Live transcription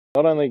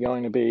not only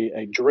going to be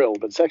a drill,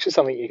 but it's actually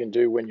something you can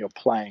do when you're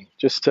playing,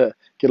 just to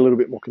get a little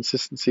bit more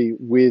consistency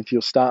with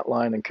your start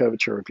line and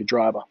curvature of your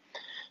driver.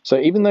 So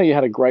even though you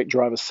had a great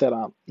driver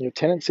setup, your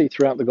tendency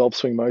throughout the golf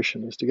swing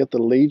motion is to get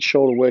the lead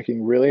shoulder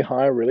working really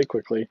high, really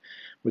quickly,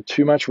 with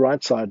too much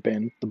right side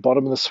bend. The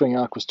bottom of the swing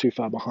arc was too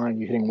far behind,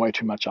 you're hitting way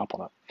too much up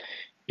on it.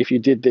 If you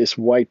did this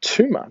way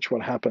too much,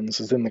 what happens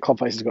is then the club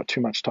face has got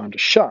too much time to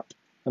shut,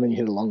 and then you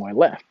hit a long way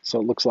left. So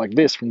it looks like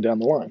this from down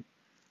the line.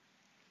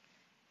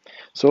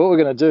 So what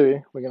we're going to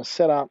do, we're going to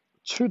set up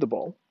to the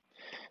ball,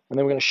 and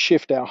then we're going to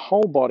shift our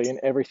whole body and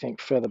everything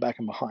further back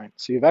and behind.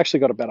 So you've actually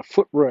got about a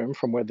foot room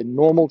from where the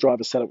normal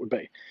driver setup would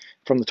be.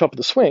 From the top of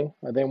the swing,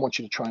 I then want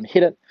you to try and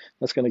hit it.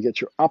 That's going to get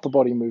your upper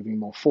body moving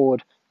more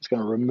forward. It's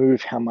going to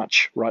remove how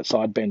much right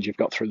side bend you've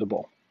got through the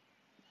ball.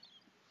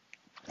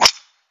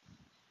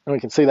 And we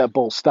can see that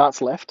ball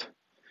starts left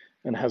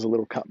and has a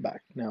little cut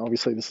back. Now,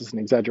 obviously, this is an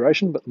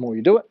exaggeration, but the more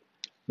you do it,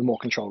 the more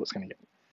control it's going to get.